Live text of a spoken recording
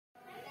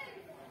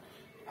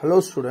Hello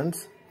students,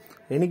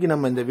 இன்னைக்கு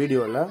நம்ம இந்த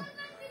வீடியோல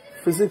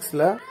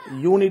physicsல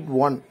unit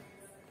 1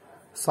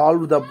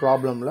 solve the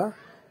problemல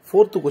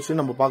fourth question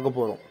நம்ம பார்க்க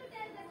போறோம்.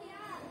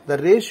 The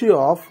ratio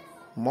of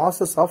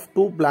masses of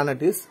two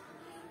planets is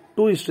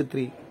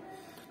 2:3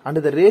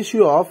 and the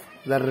ratio of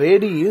the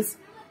radii is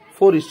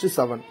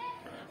 4:7.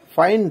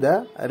 Find the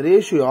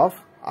ratio of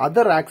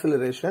other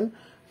acceleration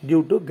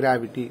due to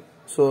gravity.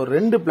 So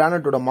ரெண்டு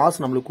பிளானட்டோட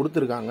mass நமக்கு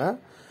கொடுத்திருக்காங்க.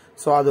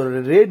 So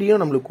அதோட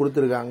ரேடியும் நமக்கு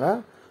கொடுத்திருக்காங்க.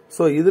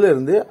 So இதுல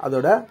இருந்து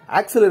அதோட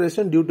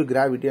acceleration due to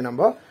gravity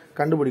நம்ம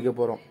கண்டுபிடிக்க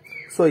போறோம்.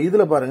 So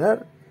இதுல பாருங்க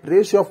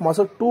ratio of mass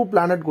of two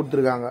planet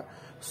கொடுத்திருக்காங்க.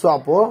 So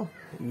அப்போ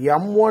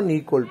m1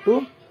 equal to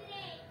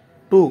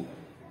 2.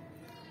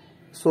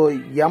 So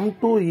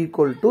m2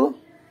 equal to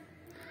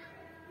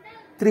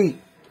 3.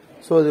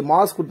 So இது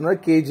மாஸ் கொடுத்தா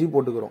kg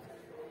போட்டுக்கிறோம்.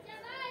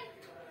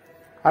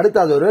 அடுத்து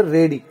அதோட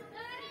radii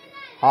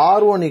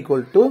r1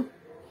 equal to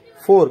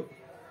 4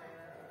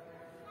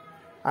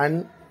 and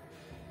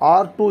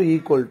r2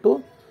 equal to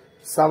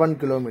 7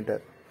 km.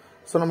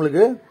 So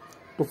நம்மளுக்கு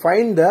to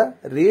find the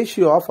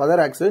ratio of other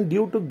acceleration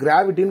due to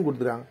gravity ன்னு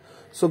கொடுத்திருக்காங்க.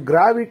 So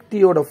gravity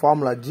ஓட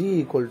formula G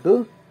equal to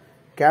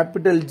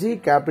capital G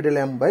capital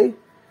M by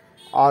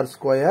R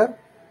square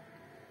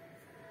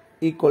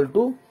equal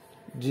to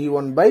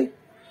G1 by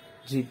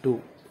G2.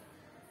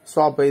 So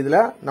அப்ப இதுல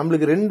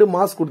நம்மளுக்கு ரெண்டு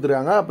mass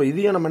கொடுத்திருக்காங்க. அப்ப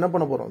இதையும் நம்ம என்ன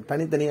பண்ண போறோம்?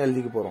 தனித்தனியா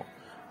எழுதிக்க போறோம்.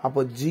 அப்ப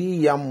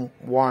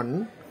Gm1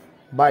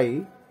 by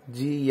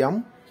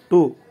Gm2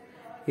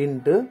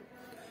 into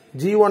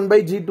G1 by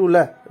G2 ல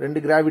ரெண்டு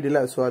கிராவிட்டி ல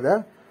சோ அத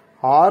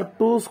R2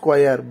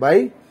 square by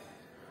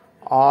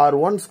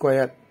R1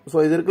 square. So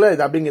இது இருக்குல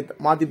இது அப்படிங்க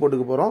மாத்தி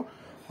போட்டுக்க போறோம்.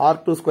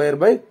 R2 square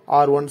by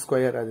R1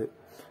 square அது.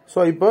 சோ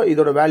இப்போ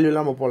இதோட வேல்யூ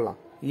எல்லாம் நம்ம போடலாம்.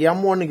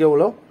 M1 க்கு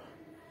எவ்வளவு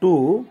 2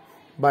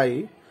 by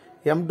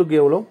M2 க்கு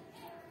எவ்வளவு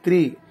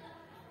 3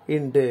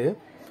 into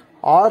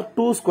R2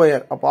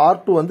 ஸ்கொயர். அப்ப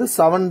R2 வந்து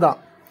 7 தான்.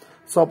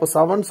 சோ அப்ப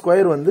 7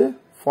 ஸ்கொயர் வந்து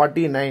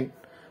 49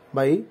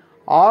 by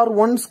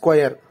R1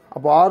 ஸ்கொயர்.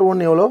 அப்ப R1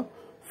 எவ்வளவு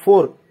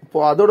 4. அப்போ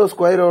அதோட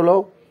ஸ்கொயர்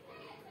எவ்வளவு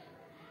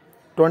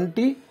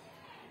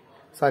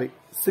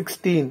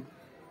 16.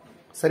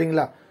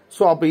 சரிங்களா?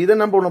 சோ அப்ப இத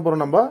என்ன பண்ண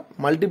போறோம்? நம்ம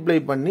மல்டிப்ளை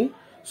பண்ணி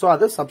சோ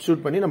அத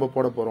சப்ஸ்டிட்யூட் பண்ணி நம்ம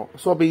போட போறோம்.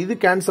 சோ அப்ப இது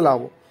கேன்சல்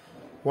ஆகும்.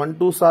 1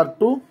 2s are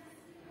 2,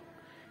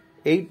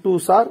 8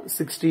 2s are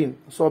 16.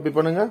 So அப்ப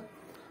பண்ணுங்க.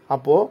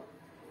 அப்போ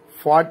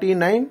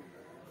 49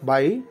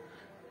 by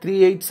 3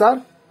 8s are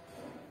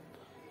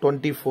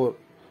 24.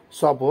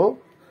 சோ அப்போ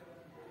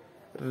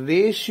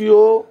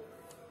ratio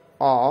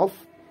of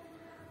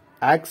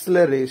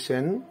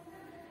acceleration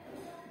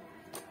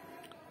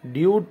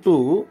due to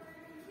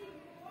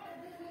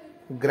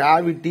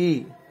gravity,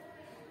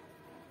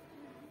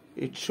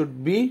 it should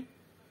be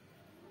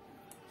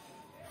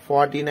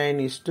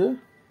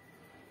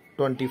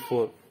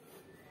 49:24.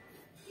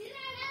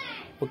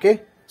 Okay,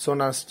 so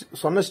நான்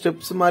சொன்ன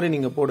ஸ்டெப்ஸ் மாதிரி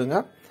நீங்க போடுங்க.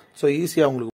 So ஈஸியா உங்களுக்கு